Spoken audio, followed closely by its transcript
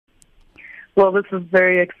Well, this is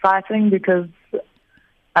very exciting because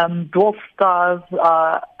dwarf stars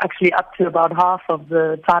are actually up to about half of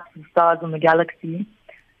the types of stars in the galaxy.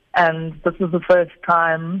 And this is the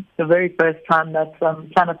very first time that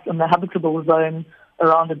planets in the habitable zone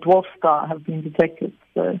around a dwarf star have been detected.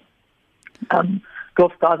 So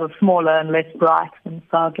dwarf stars are smaller and less bright than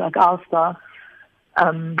stars like our star.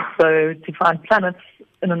 So to find planets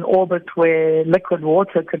in an orbit where liquid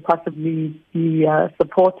water could possibly be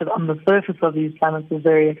supported on the surface of these planets is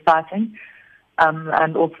very exciting.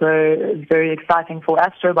 And also is very exciting for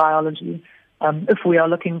astrobiology. If we are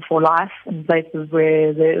looking for life in places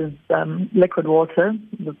where there is liquid water,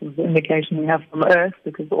 this is the indication we have from Earth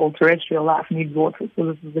because all terrestrial life needs water, so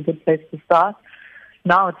this is a good place to start.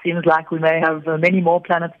 Now it seems like we may have many more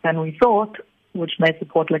planets than we thought, which may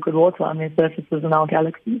support liquid water on their surfaces in our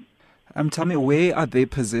galaxy. Tell me, where are they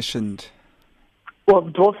positioned? Well,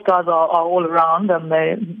 the dwarf stars are all around, and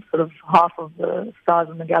they sort of half of the stars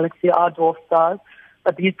in the galaxy are dwarf stars.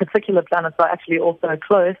 But these particular planets are actually also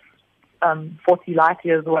close, 40 light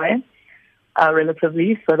years away,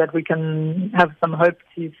 relatively, so that we can have some hope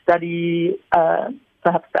to study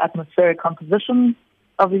perhaps the atmospheric composition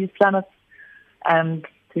of these planets and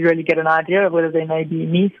to really get an idea of whether there may be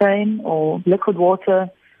methane or liquid water,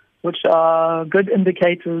 which are good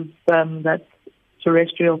indicators that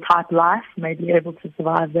terrestrial type life may be able to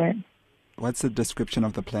survive there. What's the description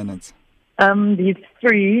of the planets? These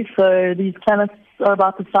planets are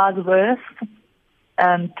about the size of Earth,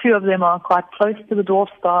 and two of them are quite close to the dwarf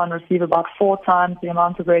star and receive about 4 times the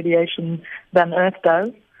amount of radiation than Earth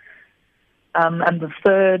does. And the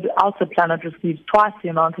third outer planet receives twice the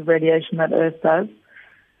amount of radiation that Earth does.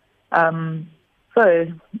 So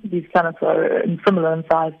these planets are similar in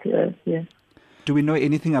size to Earth, yes. Do we know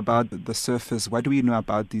anything about the surface? What do we know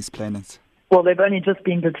about these planets? Well, they've only just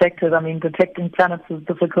been detected. I mean, detecting planets is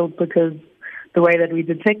difficult because the way that we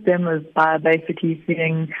detect them is by basically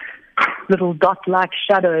seeing little dot-like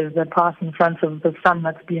shadows that pass in front of the sun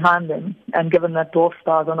that's behind them. And given that dwarf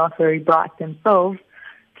stars are not very bright themselves,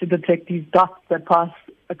 to detect these dots that pass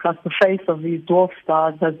across the face of these dwarf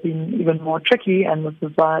stars has been even more tricky, and this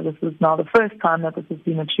is why this is now the first time that this has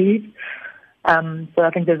been achieved. So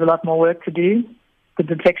I think there's a lot more work to do. The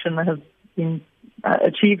detection has been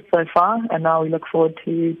achieved so far, and now we look forward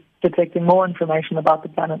to detecting more information about the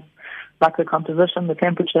planets, like the composition, the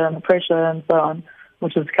temperature, and the pressure, and so on,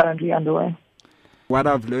 which is currently underway. What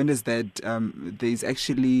I've learned is that there's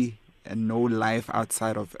actually no life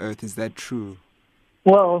outside of Earth. Is that true?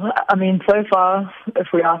 Well, I mean, so far, if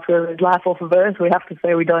we ask whether there's life off of Earth, we have to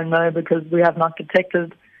say we don't know because we have not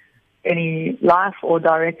detected any life or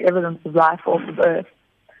direct evidence of life off of Earth.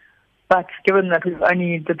 But given that we've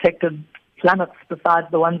only detected planets besides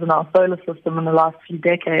the ones in our solar system in the last few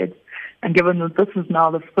decades, and given that this is now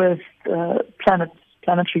the first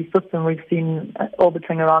planetary system we've seen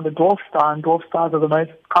orbiting around a dwarf star, and dwarf stars are the most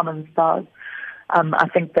common stars, I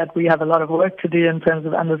think that we have a lot of work to do in terms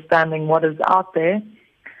of understanding what is out there.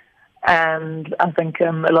 And I think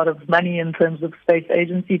a lot of money in terms of space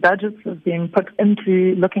agency budgets is being put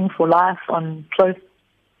into looking for life on close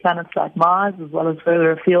planets like Mars, as well as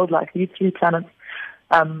further afield like these 3 planets.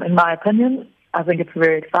 In my opinion, I think it's a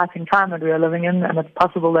very exciting time that we are living in, and it's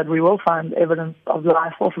possible that we will find evidence of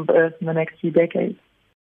life off of Earth in the next few decades.